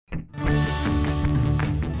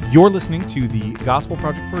You're listening to the Gospel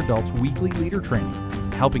Project for Adults weekly leader training,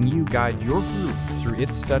 helping you guide your group through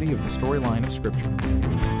its study of the storyline of Scripture.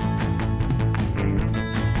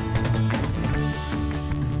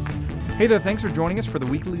 Hey there, thanks for joining us for the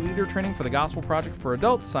weekly leader training for the Gospel Project for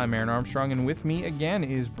Adults. I'm Aaron Armstrong, and with me again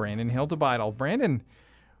is Brandon Hildebeidel. Brandon,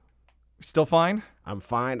 still fine? I'm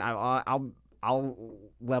fine. I'll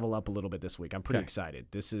level up a little bit this week. I'm pretty excited.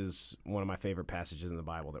 This is one of my favorite passages in the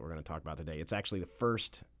Bible that we're going to talk about today. It's actually the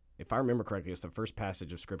first, if I remember correctly, it's the first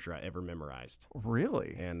passage of Scripture I ever memorized.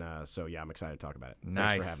 Really? And so, yeah, I'm excited to talk about it.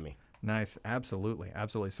 Nice. Thanks for having me. Nice. Absolutely.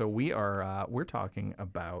 Absolutely. So we're talking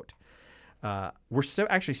about,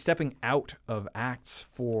 actually stepping out of Acts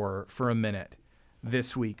for a minute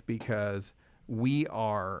this week because we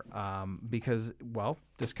are,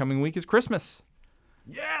 this coming week is Christmas.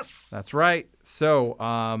 Yes! That's right. So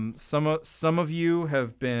some of you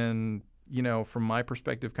have been, from my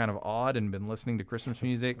perspective, kind of odd and been listening to Christmas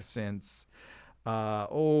music since,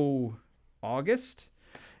 August.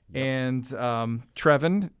 Yep. And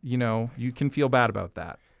Trevin, you can feel bad about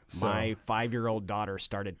that. So. My 5-year-old daughter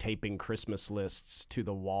started taping Christmas lists to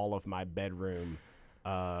the wall of my bedroom,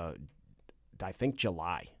 I think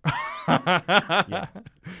July. Yeah.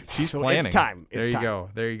 She's planning. It's time.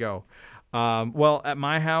 There you go. Well, at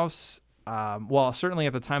my house, certainly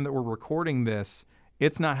at the time that we're recording this,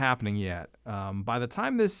 it's not happening yet. By the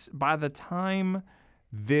time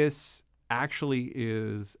this actually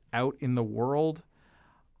is out in the world,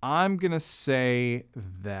 I'm going to say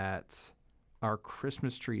that our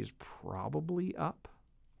Christmas tree is probably up.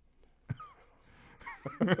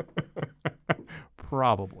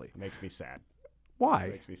 Probably. Makes me sad. Why?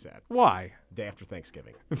 It makes me sad. Why? Day after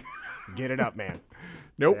Thanksgiving. Get it up, man.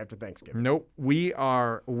 Nope. Day after Thanksgiving. Nope.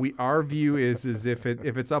 Our view is if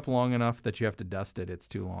it's up long enough that you have to dust it, it's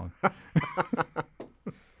too long.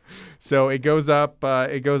 So it goes up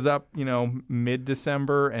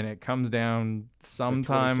mid-December and it comes down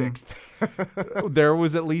sometime. The 26th. There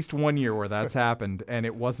was at least one year where that's happened, and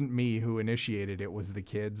it wasn't me who initiated it was the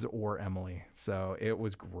kids or Emily. So it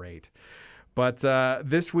was great. But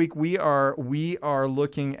this week we are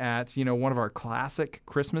looking at one of our classic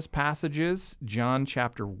Christmas passages, John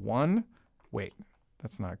chapter 1. Wait,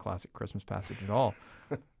 that's not a classic Christmas passage at all.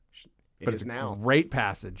 But it's a great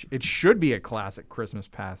passage. It should be a classic Christmas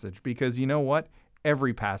passage because you know what?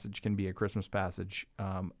 Every passage can be a Christmas passage,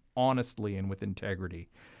 honestly and with integrity,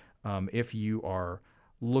 if you are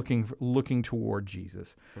looking toward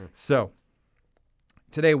Jesus. So.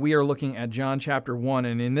 Today we are looking at John chapter 1,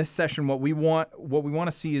 and in this session what we want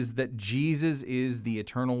to see is that Jesus is the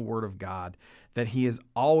eternal Word of God, that he has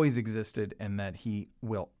always existed and that he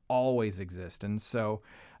will always exist. And so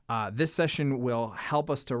this session will help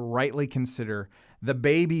us to rightly consider the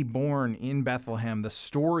baby born in Bethlehem, the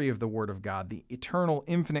story of the Word of God, the eternal,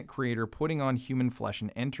 infinite Creator putting on human flesh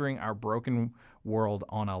and entering our broken world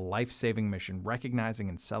on a life-saving mission, recognizing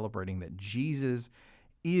and celebrating that Jesus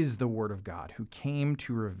is the Word of God who came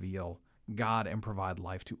to reveal God and provide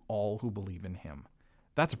life to all who believe in him.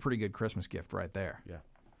 That's a pretty good Christmas gift right there. Yeah.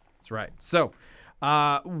 That's right. So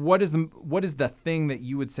what is the thing that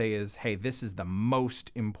you would say is, hey, this is the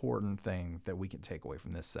most important thing that we can take away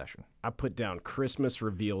from this session? I put down Christmas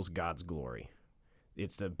reveals God's glory.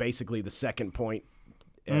 It's basically the second point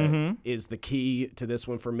is the key to this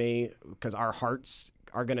one for me because our hearts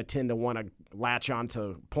are going to tend to want to latch on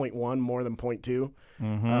to point one more than point two.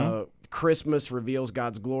 Christmas reveals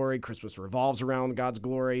God's glory. Christmas revolves around God's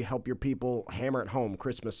glory. Help your people hammer it home.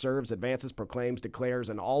 Christmas serves, advances, proclaims, declares,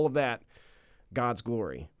 and all of that, God's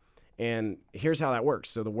glory. And here's how that works.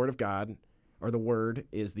 So the Word of God, or the Word,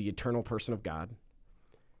 is the eternal person of God.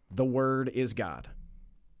 The Word is God.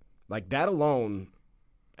 Like that alone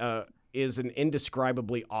is an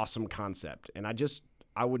indescribably awesome concept. And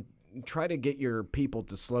I would try to get your people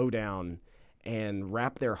to slow down and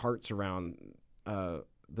wrap their hearts around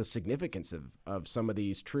the significance of some of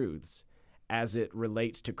these truths as it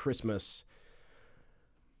relates to Christmas,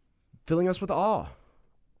 filling us with awe.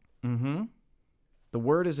 The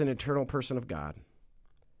Word is an eternal person of God.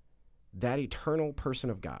 That eternal person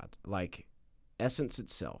of God, like essence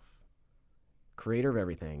itself, creator of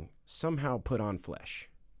everything, somehow put on flesh.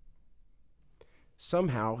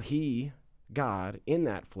 Somehow he, God, in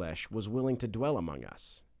that flesh, was willing to dwell among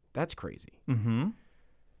us. That's crazy.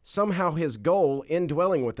 Somehow his goal in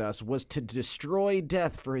dwelling with us was to destroy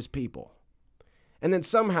death for his people. And then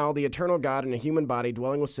somehow the eternal God in a human body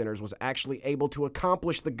dwelling with sinners was actually able to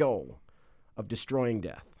accomplish the goal of destroying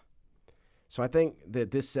death. So I think that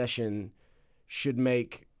this session should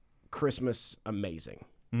make Christmas amazing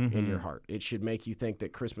in your heart. It should make you think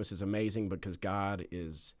that Christmas is amazing because God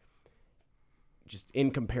is just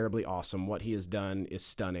incomparably awesome. What he has done is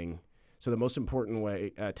stunning. So the most important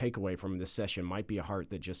takeaway from this session might be a heart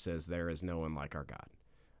that just says, there is no one like our God.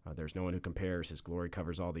 There's no one who compares. His glory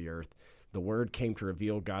covers all the earth. The Word came to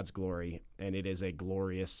reveal God's glory, and it is a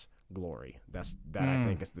glorious glory. That I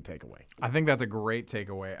think is the takeaway. I think that's a great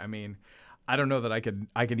takeaway. I mean, I don't know that I could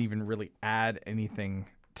even really add anything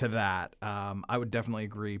to that. I would definitely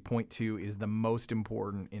agree. Point 2 is the most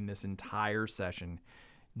important in this entire session.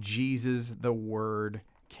 Jesus, the Word,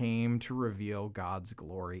 came to reveal God's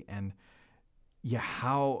glory. And yeah,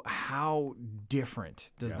 how different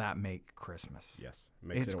does that make Christmas? Yes.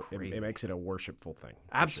 Crazy. It makes it a worshipful thing.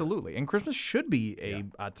 Absolutely. Sure. And Christmas should be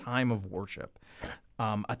a time of worship,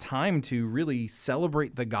 a time to really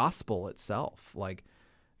celebrate the gospel itself. Like,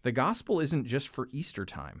 the gospel isn't just for Easter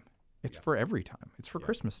time. It's for every time. It's for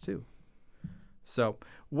Christmas too. So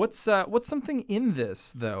what's something in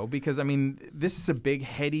this, though? Because, I mean, this is a big,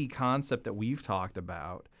 heady concept that we've talked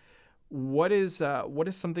about. What is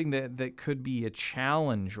something that could be a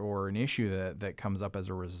challenge or an issue that comes up as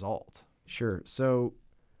a result? Sure. So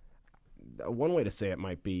one way to say it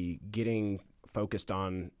might be getting focused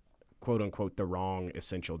on, quote unquote, the wrong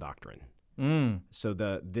essential doctrine. So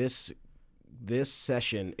this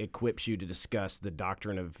session equips you to discuss the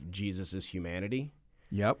doctrine of Jesus' humanity.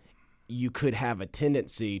 Yep. You could have a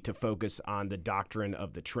tendency to focus on the doctrine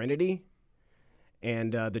of the Trinity,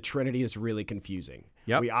 and the Trinity is really confusing.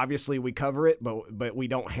 Yep. We cover it, but we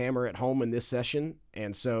don't hammer it home in this session.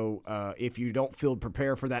 And so if you don't feel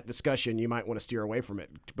prepared for that discussion, you might want to steer away from it,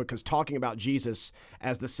 because talking about Jesus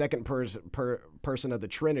as the second person of the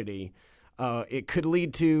Trinity, it could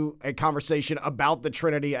lead to a conversation about the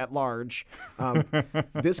Trinity at large.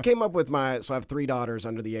 This came up with so I have 3 daughters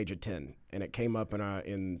under the age of 10, and it came up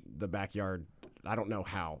in the backyard. I don't know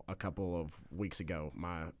how, a couple of weeks ago.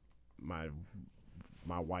 My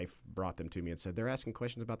wife brought them to me and said, they're asking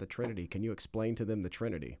questions about the Trinity. Can you explain to them the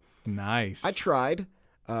Trinity? Nice. I tried.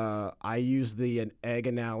 I used the egg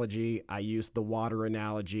analogy. I used the water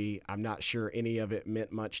analogy. I'm not sure any of it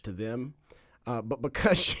meant much to them. But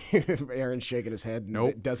because Aaron's shaking his head, nope.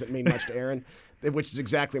 It doesn't mean much to Aaron, which is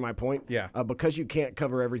exactly my point. Yeah. Because you can't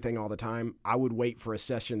cover everything all the time, I would wait for a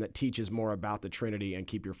session that teaches more about the Trinity and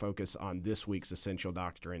keep your focus on this week's essential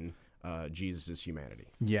doctrine, Jesus' humanity.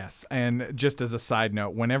 Yes. And just as a side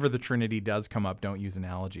note, whenever the Trinity does come up, don't use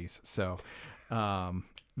analogies. So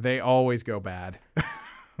they always go bad.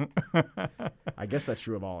 I guess that's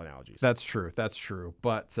true of all analogies. That's true.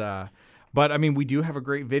 But I mean, we do have a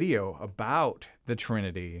great video about the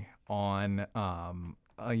Trinity on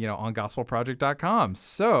on gospelproject.com.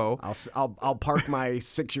 So I'll park my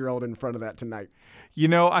 6-year-old in front of that tonight.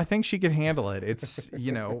 I think she could handle it. It's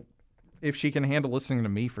if she can handle listening to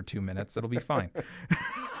me for 2 minutes, it'll be fine.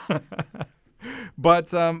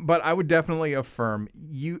 But I would definitely affirm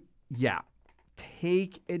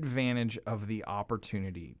take advantage of the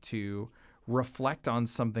opportunity to reflect on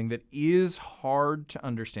something that is hard to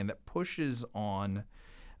understand, that pushes on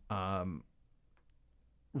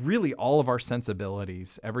really all of our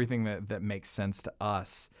sensibilities, everything that makes sense to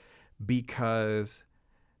us, because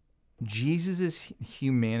Jesus'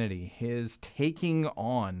 humanity, his taking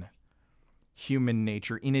on human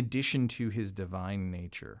nature in addition to his divine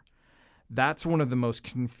nature, that's one of the most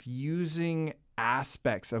confusing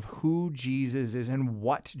aspects of who Jesus is and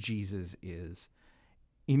what Jesus is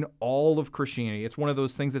in all of Christianity. It's one of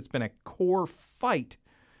those things that's been a core fight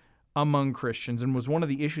among Christians and was one of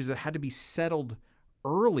the issues that had to be settled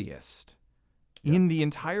earliest in the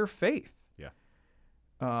entire faith. Yeah.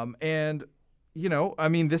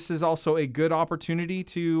 This is also a good opportunity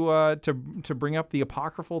to bring up the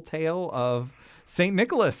apocryphal tale of St.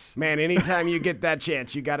 Nicholas. Man, anytime you get that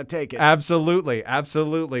chance, you got to take it. Absolutely.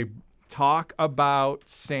 Talk about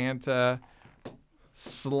Santa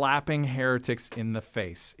slapping heretics in the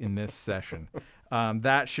face in this session.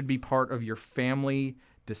 That should be part of your family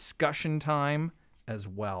discussion time as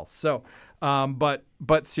well. So, but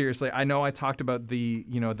seriously, I know I talked about the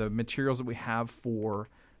materials that we have for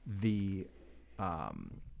the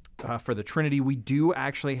Trinity. We do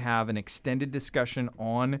actually have an extended discussion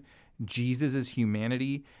on Jesus'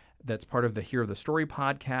 humanity. That's part of the Hero of the Story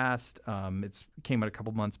podcast. It came out a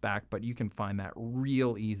couple months back, but you can find that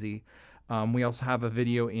real easy. We also have a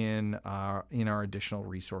video in our additional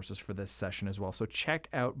resources for this session as well. So check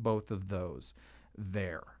out both of those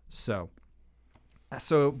there. So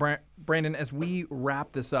Brandon, as we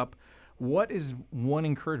wrap this up, what is one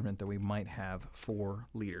encouragement that we might have for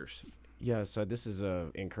leaders? Yeah, so this is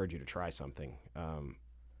encourage you to try something.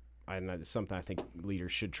 And it's something I think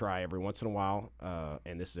leaders should try every once in a while,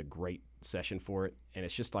 and this is a great session for it. And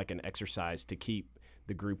it's just like an exercise to keep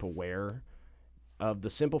the group aware of the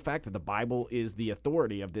simple fact that the Bible is the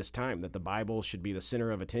authority of this time, that the Bible should be the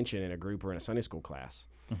center of attention in a group or in a Sunday school class.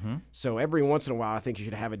 So every once in a while, I think you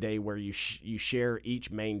should have a day where you share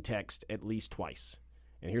each main text at least twice.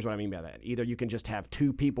 And here's what I mean by that. Either you can just have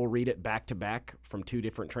two people read it back to back from two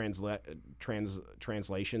different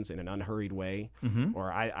translations in an unhurried way,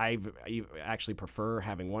 or I actually prefer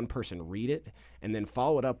having one person read it and then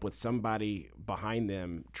follow it up with somebody behind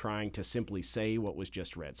them trying to simply say what was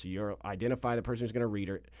just read. So you identify the person who's going to read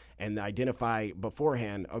it and identify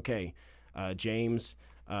beforehand, okay, James,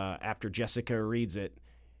 after Jessica reads it,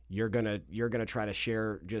 you're gonna try to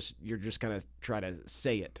share. You're just gonna try to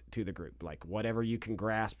say it to the group, like whatever you can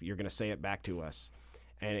grasp. You're gonna say it back to us,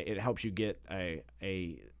 and it helps you get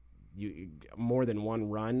more than one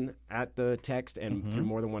run at the text and through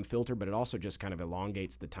more than one filter. But it also just kind of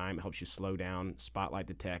elongates the time. It helps you slow down, spotlight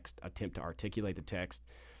the text, attempt to articulate the text.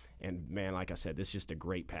 And man, like I said, this is just a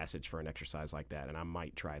great passage for an exercise like that, and I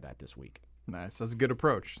might try that this week. Nice. That's a good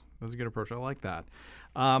approach. I like that.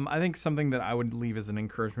 I think something that I would leave as an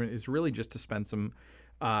encouragement is really just to spend some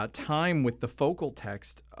time with the focal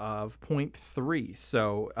text of point 3.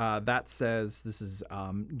 So that says, this is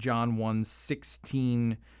John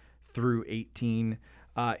 1:16 through 18.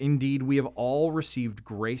 Indeed, we have all received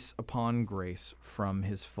grace upon grace from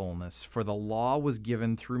his fullness. For the law was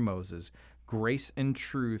given through Moses. Grace and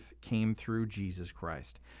truth came through Jesus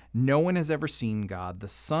Christ. No one has ever seen God,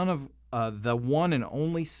 the one and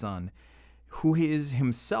only Son, who is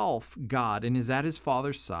himself God and is at his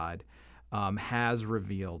Father's side, has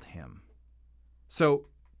revealed him. So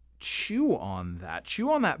chew on that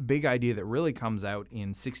big idea that really comes out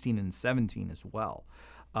in 16 and 17 as well,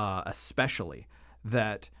 especially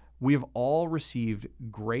that we have all received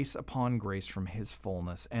grace upon grace from his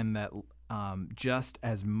fullness, and that just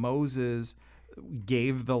as Moses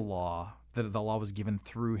gave the law, that the law was given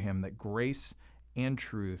through him, that grace and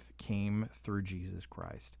truth came through Jesus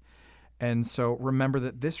Christ. And so remember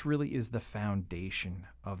that this really is the foundation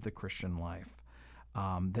of the Christian life,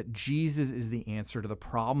 that Jesus is the answer to the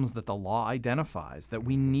problems that the law identifies, that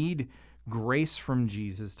we need grace from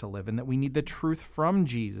Jesus to live, and that we need the truth from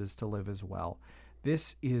Jesus to live as well.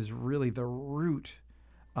 This is really the root,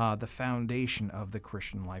 the foundation of the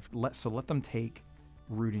Christian life. So let them take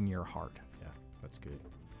root in your heart. Yeah, that's good.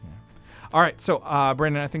 Yeah. All right, so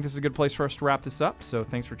Brandon, I think this is a good place for us to wrap this up. So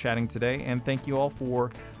thanks for chatting today, and thank you all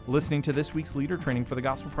for listening to this week's Leader Training for the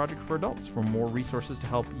Gospel Project for Adults. For more resources to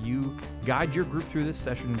help you guide your group through this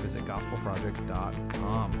session, visit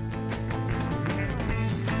gospelproject.com.